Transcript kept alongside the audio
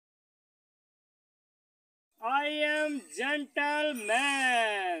I am gentleman.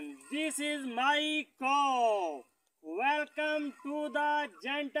 This is my call. Welcome to the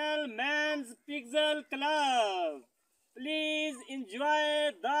Gentleman's Pixel Club. Please enjoy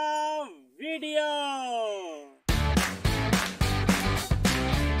the video.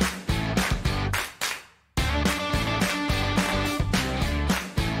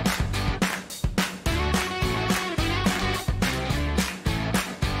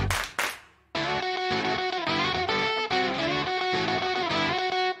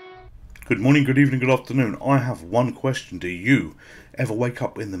 Good morning, good evening, good afternoon. I have one question. Do you ever wake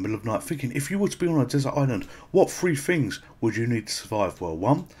up in the middle of the night thinking, if you were to be on a desert island, what three things would you need to survive? Well,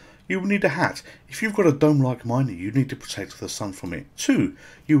 one, you would need a hat. If you've got a dome like mine, you need to protect the sun from it. Two,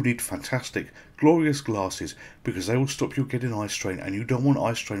 you would need fantastic, glorious glasses because they will stop you getting eye strain, and you don't want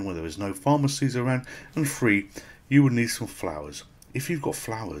eye strain when there is no pharmacies around. And three, you would need some flowers. If you've got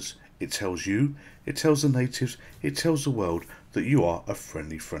flowers, it tells you, it tells the natives, it tells the world that you are a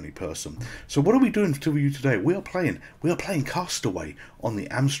friendly person. So what are we doing for you today? We are playing Castaway on the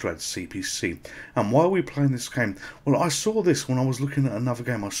Amstrad CPC. And why are we playing this game? Well, I saw this when I was looking at another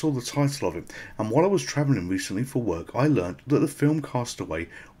game. I saw the title of it. And while I was travelling recently for work, I learned that the film Castaway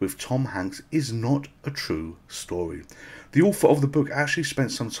with Tom Hanks is not a true story. The author of the book actually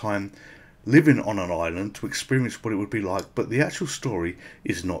spent some time living on an island to experience what it would be like, but the actual story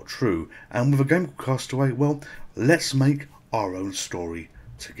is not true. And with a game called Castaway, well, let's make our own story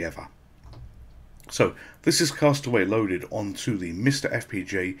together. So this is Castaway loaded onto the MiSTer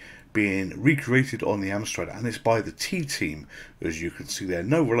FPGA, being recreated on the Amstrad, and it's by the T team, as you can see there.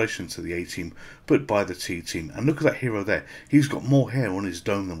 No relation to the A team, but by the T team. And look at that hero there. He's got more hair on his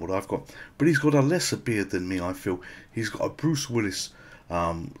dome than what I've got, but he's got a lesser beard than me, I feel. He's got a Bruce Willis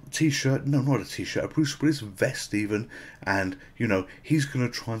t-shirt, no, not a t-shirt, a Bruce Willis vest even, and you know, he's going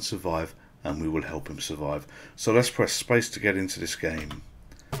to try and survive, and we will help him survive. So let's press space to get into this game.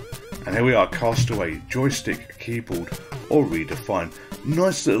 And here we are, Castaway, joystick, keyboard, or redefine.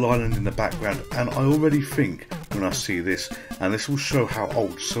 Nice little island in the background, and I already think when I see this, and this will show how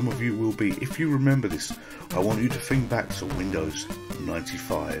old some of you will be. If you remember this, I want you to think back to Windows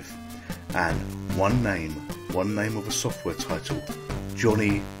 95. And one name of a software title,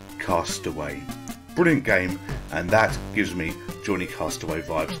 Johnny Castaway. Brilliant game, and that gives me Johnny Castaway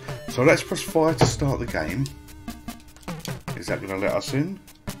vibes. So let's press fire to start the game. Is that going to let us in?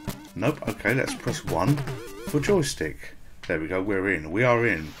 Nope. Okay, let's press 1 for joystick. There we go, we're in. We are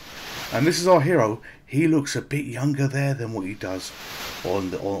in. And this is our hero. He looks a bit younger there than what he does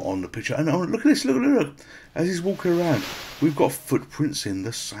on the picture. And oh, look at this, look. As he's walking around, we've got footprints in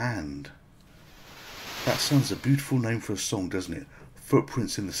the sand. That sounds a beautiful name for a song, doesn't it?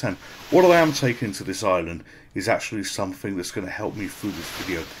 Footprints in the sand. What I am taking to this island is actually something that's going to help me through this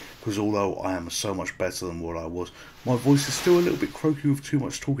video, because although I am so much better than what I was, my voice is still a little bit croaky with too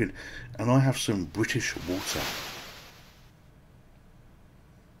much talking, and I have some British water.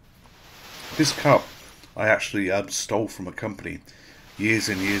 This cup I actually stole from a company years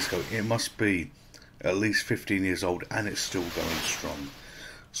and years ago. It must be at least 15 years old, and it's still going strong.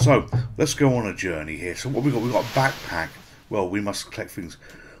 So let's go on a journey here. So what we got? We got a backpack. Well, we must collect things.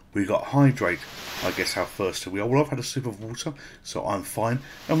 We got hydrate. I guess how thirsty we are. Well, I've had a sip of water, so I'm fine.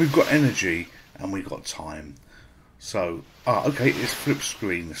 And we've got energy, and we've got time. So okay, it's flip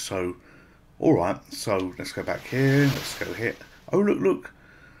screen. So all right. So let's go back here. Let's go here. Oh look.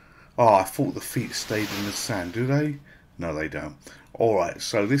 Oh, I thought the feet stayed in the sand. Do they? No, they don't. All right.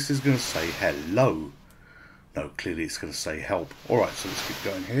 So this is going to say hello. No, clearly it's going to say help. Alright, so let's keep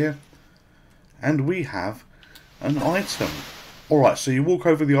going here. And we have an item. Alright, so you walk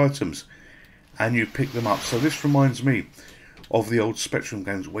over the items and you pick them up. So this reminds me of the old Spectrum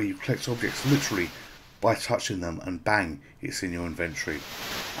games where you collect objects literally by touching them, and bang, it's in your inventory.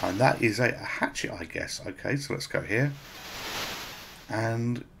 And that is a hatchet, I guess. Okay, so let's go here.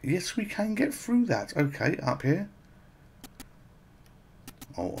 And yes, we can get through that. Okay, up here.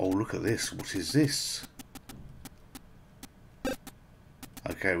 Oh, look at this. What is this?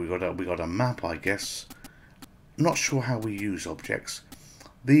 Okay, we got a map, I guess. Not sure how we use objects.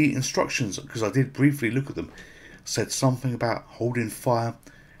 The instructions, because I did briefly look at them, said something about holding fire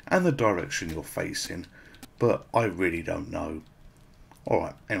and the direction you're facing, but I really don't know.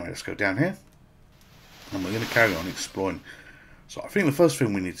 Alright, anyway, let's go down here. And we're going to carry on exploring. So I think the first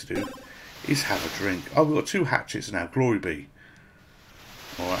thing we need to do is have a drink. Oh, we've got 2 hatchets now, glory be.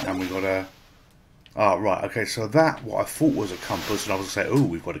 Alright, and we got a... Ah, right, okay, so that, what I thought was a compass, and I was going to say, oh,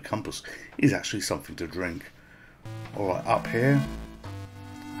 we've got a compass, is actually something to drink. Alright, up here,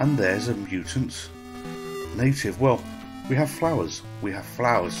 and there's a mutant native. Well, We have flowers. We have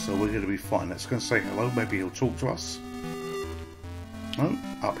flowers, so we're going to be fine. Let's go and say hello. Maybe he'll talk to us. No,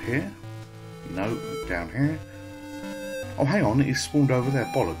 up here. No, down here. Oh, hang on. He's spawned over there.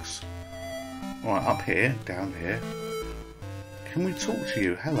 Bollocks. Alright, up here. Down here. Can we talk to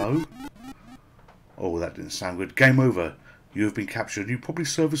you? Hello. Oh, that didn't sound good. Game over. You have been captured. You probably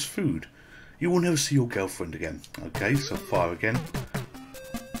serve as food. You will never see your girlfriend again. Okay, so fire again.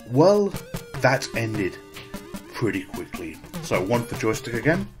 Well, that ended pretty quickly. So one for joystick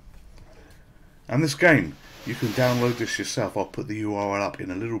again. And this game, you can download this yourself. I'll put the URL up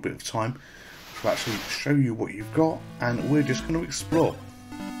in a little bit of time to actually show you what you've got, and we're just going to explore.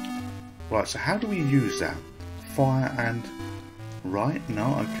 Right, so how do we use that? Fire and right?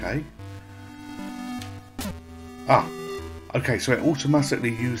 No, okay. Ah, okay, so it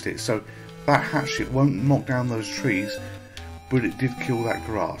automatically used it. So that hatchet won't knock down those trees, but it did kill that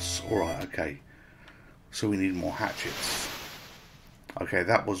grass. Alright, okay. So we need more hatchets. Okay,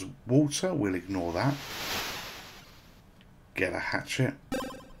 that was water. We'll ignore that. Get a hatchet.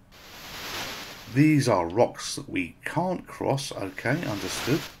 These are rocks that we can't cross. Okay,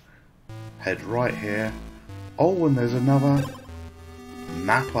 understood. Head right here. Oh, and there's another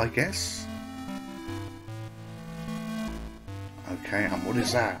map, I guess. Okay, and what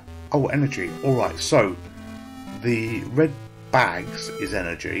is that? Oh, energy. Alright, so the red bags is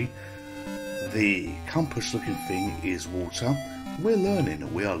energy. The compass looking thing is water. We're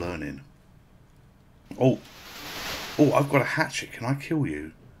learning. We are learning. Oh, I've got a hatchet. Can I kill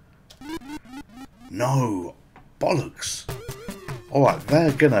you? No. Bollocks. Alright,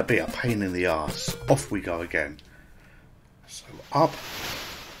 they're gonna be a pain in the arse. Off we go again. So up.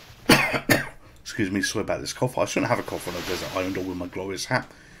 Excuse me, sorry about this cough. I shouldn't have a cough on a desert island or with my glorious hat.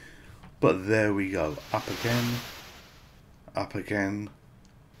 But there we go. Up again. Up again.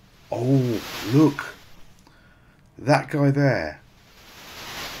 Oh, look. That guy there,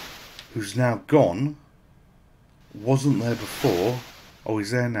 who's now gone, wasn't there before. Oh,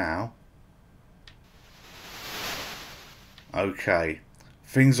 he's there now. Okay.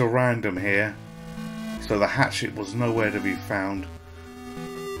 Things are random here. So the hatchet was nowhere to be found.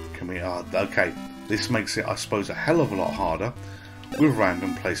 Can we... okay. This makes it, I suppose, a hell of a lot harder with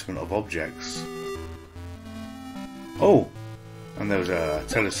random placement of objects. Oh. And there was a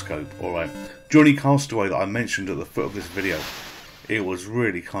telescope. Alright. Johnny Castaway that I mentioned at the foot of this video. It was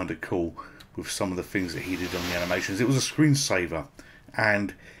really kind of cool with some of the things that he did on the animations. It was a screensaver.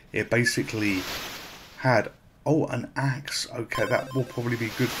 And it basically had... Oh, an axe. Okay, that will probably be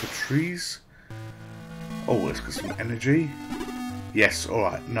good for trees. Oh, let's get some energy. Yes,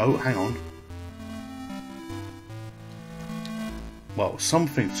 alright. No, hang on. Well,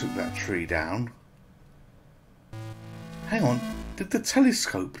 something took that tree down. Hang on. Did the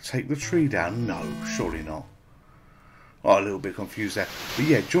telescope take the tree down? No, surely not. Oh, a little bit confused there. But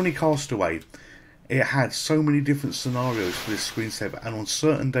yeah, Johnny Castaway. It had so many different scenarios for this screensaver. And on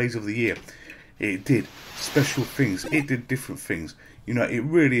certain days of the year, it did special things. It did different things. You know, it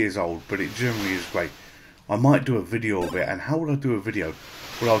really is old, but it generally is great. I might do a video of it. And how would I do a video?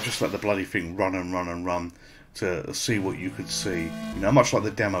 Well, I'll just let the bloody thing run and run and run to see what you could see. You know, much like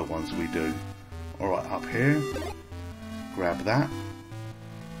the demo ones we do. Alright, up here. Grab that.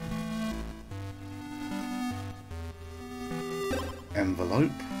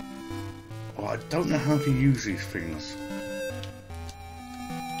 Envelope. Oh, I don't know how to use these things.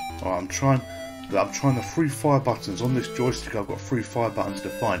 Oh, I'm trying the free fire buttons on this joystick. I've got free fire buttons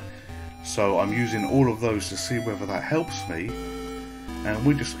defined, so I'm using all of those to see whether that helps me. And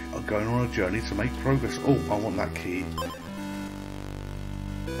we're just going on a journey to make progress. Oh, I want that key.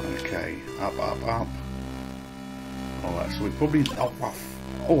 Okay, up, up, up. Alright, so we probably... Oh,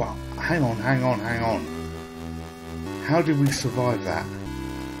 hang on. How did we survive that?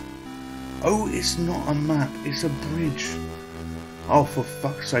 Oh, it's not a map, it's a bridge. Oh, for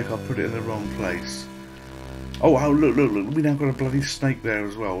fuck's sake, I put it in the wrong place. Oh, look, we now got a bloody snake there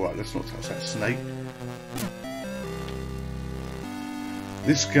as well. Right, let's not touch that snake.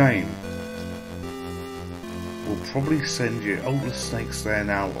 This game will probably send you... Oh, the snake's there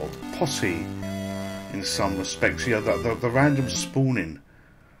now. Or posse, in some respects. Yeah, the random spawning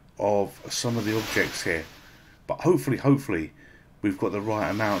of some of the objects here. But hopefully, we've got the right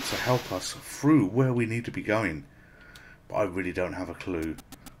amount to help us through where we need to be going. But I really don't have a clue.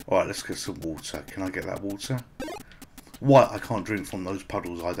 Alright, let's get some water. Can I get that water? Why I can't drink from those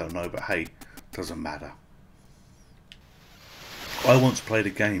puddles, I don't know. But hey, doesn't matter. I once played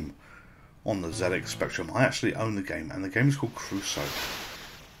a game on the ZX Spectrum. I actually own the game, and the game is called Crusoe.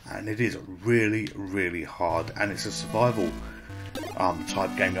 And it is really, really hard. And it's a survival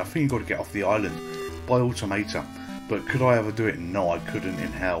type game. I think you've got to get off the island by automata. But could I ever do it? No, I couldn't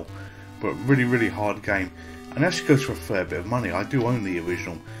in hell. But really, really hard game. And actually goes for a fair bit of money. I do own the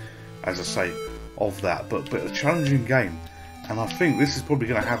original, as I say, of that. But a challenging game. And I think this is probably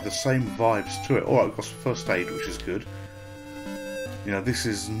going to have the same vibes to it. Alright, we've got some first aid, which is good. You know, this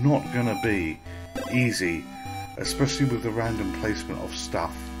is not going to be easy, especially with the random placement of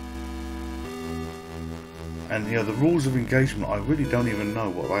stuff. And, you know, the rules of engagement, I really don't even know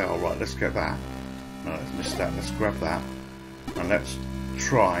what they are. Right, let's get that. No, let's miss that. Let's grab that. And let's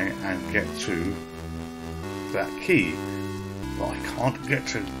try and get to that key that I can't get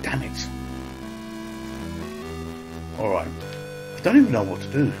to. Damn it. Alright. I don't even know what to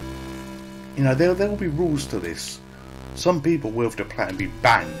do. You know, there will be rules to this. Some people will have to play and be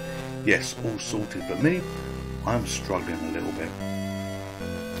bang. Yes, all sorted. But me, I'm struggling a little bit.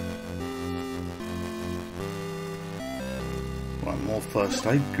 Right, more first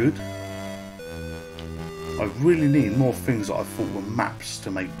aid. Good. I really need more things that I thought were maps to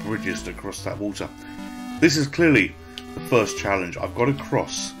make bridges to cross that water. This is clearly the first challenge. I've got to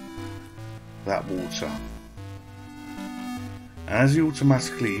cross that water. And as he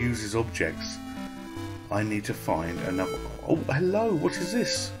automatically uses objects, I need to find another... Oh, hello, what is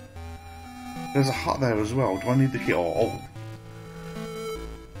this? There's a hut there as well. Do I need the key? Oh.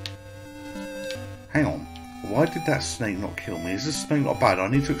 Hang on. Why did that snake not kill me? Is this snake not bad? I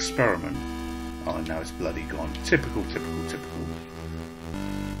need to experiment. Oh, now it's bloody gone. Typical, typical, typical.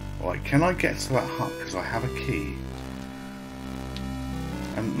 Right, can I get to that hut? Because I have a key.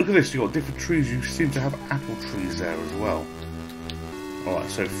 And look at this, you've got different trees. You seem to have apple trees there as well. Alright,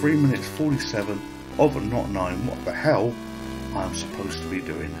 so 3 minutes 47 of not knowing what the hell I'm supposed to be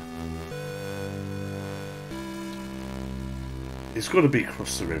doing. It's got to be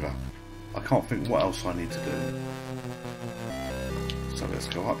across the river. I can't think what else I need to do. So let's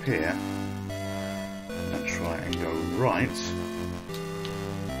go up here and try and go right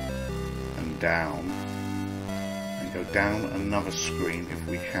and down and go down another screen if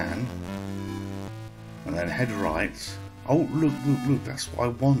we can, and then head right. Oh, look, look, look, that's what I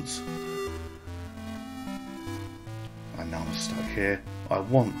want. And now I'm stuck here. I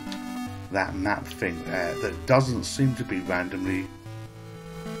want that map thing there that doesn't seem to be randomly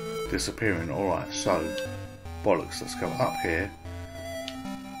disappearing. Alright, so bollocks, let's go up here.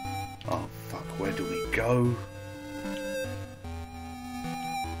 Oh fuck, where do we go?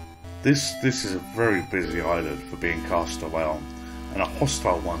 This is a very busy island for being Castaway on, and a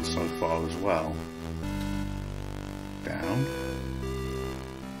hostile one so far as well. Down.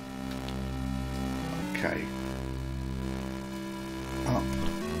 Okay. Up.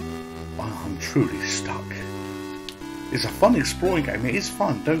 Oh, I'm truly stuck. It's a fun exploring game. It is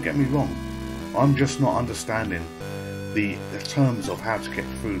fun, don't get me wrong. I'm just not understanding the terms of how to get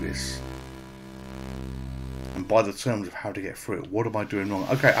through this. And by the terms of how to get through it, what am I doing wrong?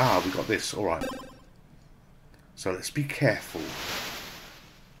 Okay, we got this. Alright. So let's be careful.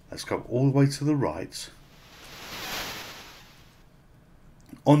 Let's go all the way to the right.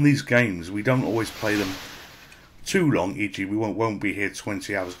 On these games, we don't always play them too long, e.g. we won't be here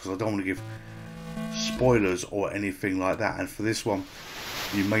 20 hours because I don't want to give spoilers or anything like that. And for this one,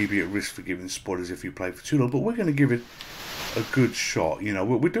 you may be at risk for giving spoilers if you play for too long, but we're going to give it a good shot. You know,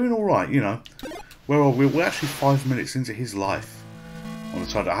 we're doing alright, you know. Where are we? We're actually 5 minutes into his life. On the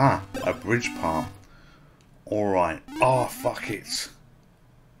side, a bridge part. Alright. Oh, fuck it.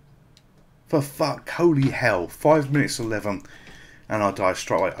 For fuck, holy hell. 5 minutes 11. And I die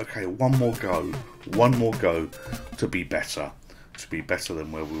straight away. Okay, one more go. One more go to be better. To be better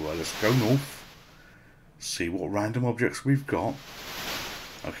than where we were. Let's go north. See what random objects we've got.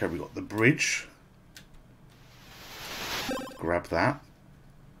 Okay, we've got the bridge. Grab that.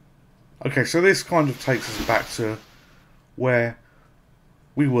 Okay, so this kind of takes us back to where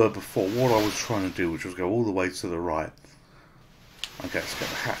we were before. What I was trying to do, which was go all the way to the right. Okay, let's get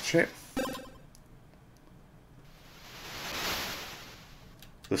the hatchet.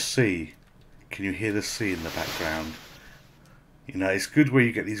 The sea. Can you hear the sea in the background? You know, it's good where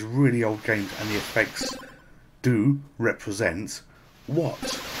you get these really old games and the effects do represent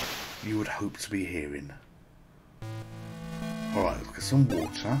what you would hope to be hearing. Alright, let's get some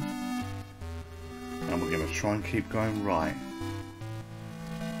water. And we're going to try and keep going right.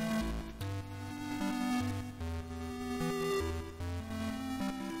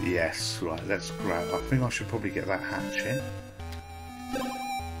 Yes, right, let's grab. I think I should probably get that hatchet.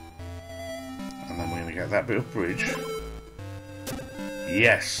 And then we're going to get that bit of bridge.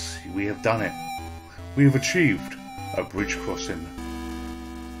 Yes, we have done it. We have achieved a bridge crossing.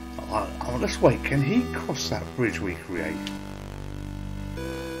 Let's wait, can he cross that bridge we create?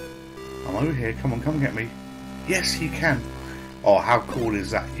 I'm over here, come on, come get me. Yes, you can. Oh, how cool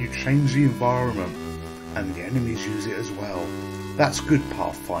is that? You change the environment and the enemies use it as well. That's good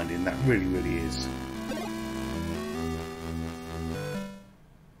pathfinding, that really, really is.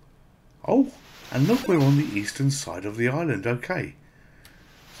 Oh, and look, we're on the eastern side of the island, okay.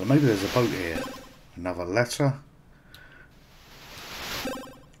 So maybe there's a boat here. Another letter.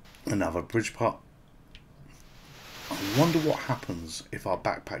 Another bridge part. I wonder what happens if our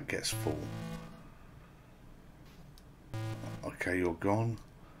backpack gets full. Okay, you're gone.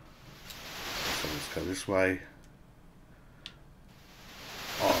 So let's go this way.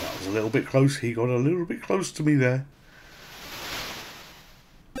 Oh, that was a little bit close. He got a little bit close to me there.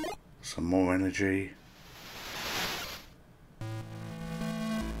 Some more energy.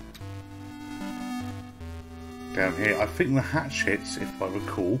 Down here, I think the hatchets, if I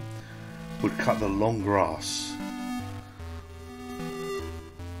recall, would cut the long grass.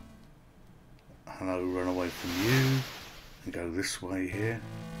 And I'll run away from you and go this way here.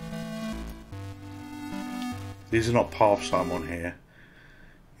 These are not paths I'm on here.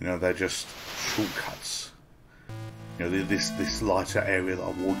 You know, they're just shortcuts. You know, this lighter area that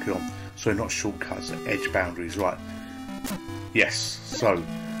I'm walking on. So not shortcuts, they're edge boundaries, right? Yes, so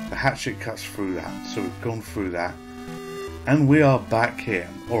the hatchet cuts through that. So we've gone through that. And we are back here.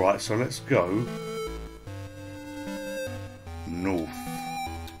 Alright, so let's go north.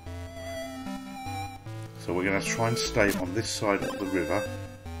 So we're going to try and stay on this side of the river.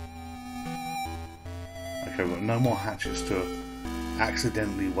 Okay, we've got no more hatchets to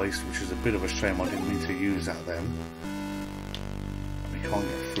accidentally waste, which is a bit of a shame. I didn't mean to use that then. We can't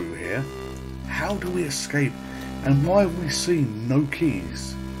get through here. How do we escape? And why have we seen no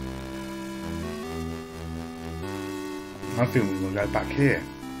keys? I think we're going to go back here.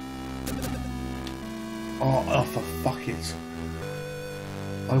 Oh, for fuck it.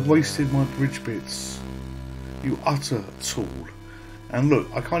 I wasted my bridge bits. You utter tool. And look,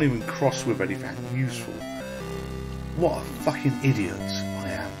 I can't even cross with anything useful. What a fucking idiot I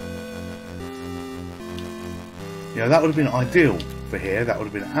am. You know, that would have been ideal for here. That would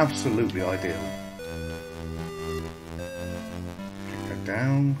have been absolutely ideal. Go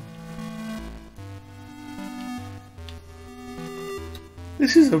down.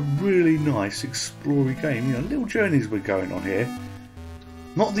 This is a really nice exploring game. You know, little journeys we're going on here.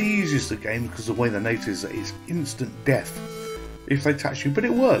 Not the easiest of game because the way the natives is instant death if they touch you, but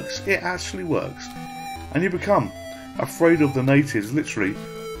it works. It actually works. And you become afraid of the natives, literally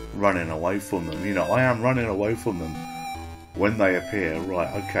running away from them. You know, I am running away from them when they appear. Right,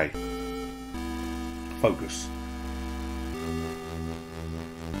 okay. Focus.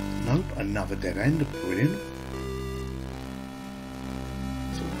 Nope, another dead end. Brilliant.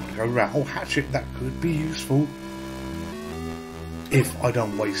 So we've got to go round. Oh, hatchet, that could be useful. If I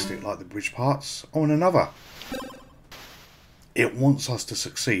don't waste it like the bridge parts. Oh, and another. It wants us to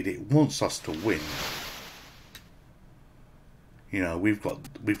succeed. It wants us to win. You know, we've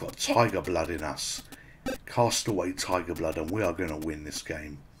got tiger blood in us. Castaway tiger blood, and we are going to win this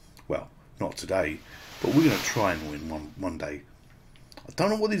game. Well, not today, but we're going to try and win one day. I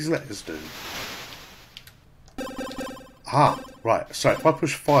don't know what these letters do. Ah, right. So if I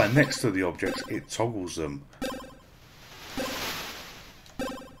push fire next to the objects, it toggles them.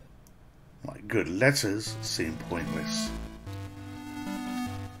 Right, good. Letters seem pointless.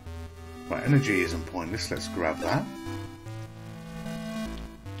 Right, energy isn't pointless. Let's grab that.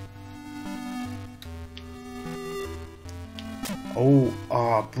 Oh,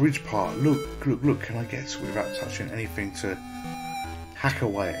 bridge part. Look, look, look. Can I get to it without touching anything to hack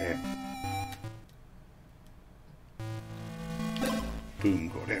away at it? Boom,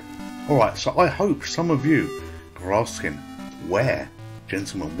 got it. Alright, so I hope some of you are asking, where,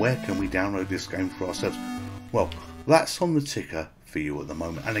 gentlemen, where can we download this game for ourselves? Well, that's on the ticker for you at the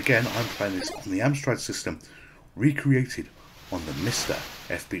moment. And again, I'm playing this on the Amstrad system, recreated on the MiSTer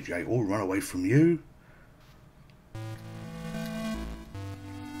FPGA. All run away from you.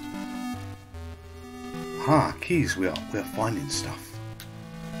 Ah, keys, we're finding stuff.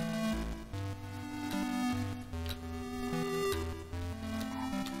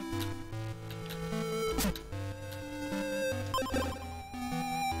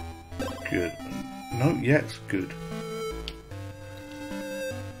 Good. No, yes, good.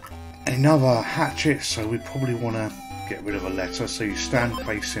 Another hatchet, so we probably want to get rid of a letter. So you stand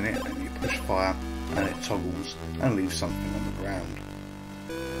facing it and you push fire and it toggles and leaves something on the ground.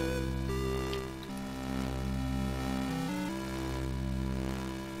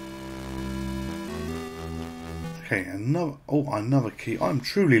 Okay, another key. I'm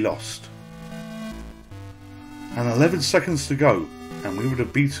truly lost. And 11 seconds to go, and we would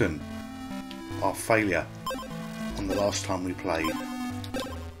have beaten our failure. the last time we played.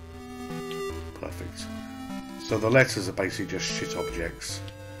 Perfect. So the letters are basically just shit objects.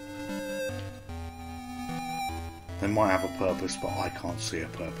 They might have a purpose, but I can't see a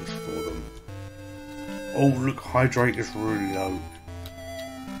purpose for them. Oh, look, hydrate is really low.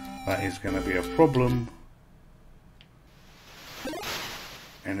 That is going to be a problem.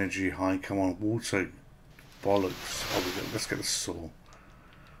 Energy high, come on, water, bollocks. Oh, let's get the saw.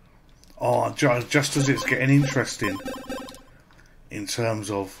 Oh, just as it's getting interesting in terms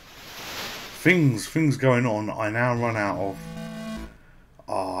of things going on, I now run out of.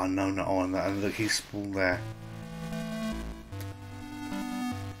 Oh no, and look, he's spawned there.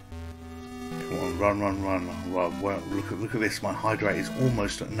 Come on, run. Well, look at this. My hydrate is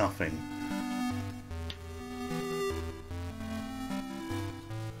almost at nothing.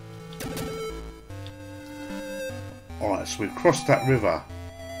 Alright, so we've crossed that river.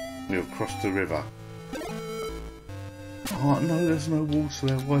 We have crossed the river. Oh no, there's no water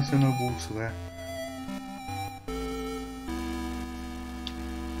there. Why is there no water there?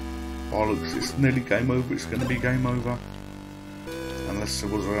 Bollocks, it's nearly game over. It's going to be game over. Unless there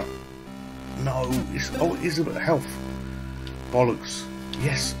was a... No, it's... Oh, it is a bit of health. Bollocks.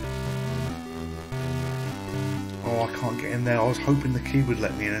 Yes. Oh, I can't get in there. I was hoping the key would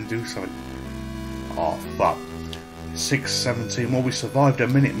let me in and do something. Oh, fuck. 6:17. Well, we survived a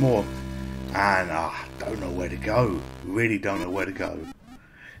minute more. And I don't know where to go. Really don't know where to go.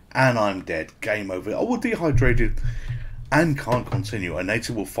 And I'm dead. Game over. I was dehydrated and can't continue. A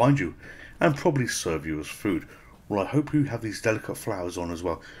native will find you and probably serve you as food. Well, I hope you have these delicate flowers on as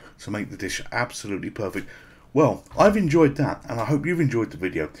well to make the dish absolutely perfect. Well, I've enjoyed that, and I hope you've enjoyed the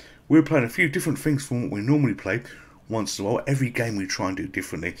video. We're playing a few different things from what we normally play. Once in a while, every game we try and do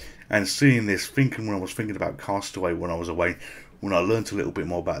differently. And seeing this, thinking when I was thinking about Castaway when I was away, when I learnt a little bit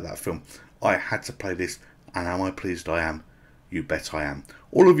more about that film, I had to play this, and am I pleased I am? You bet I am.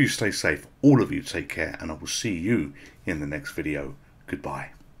 All of you stay safe, all of you take care, and I will see you in the next video. Goodbye.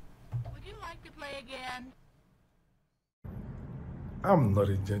 Would you like to play again? I'm not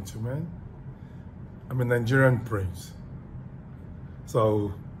a gentleman. I'm a Nigerian prince.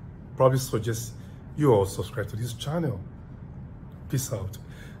 So, probably suggest you all subscribe to this channel. Peace out.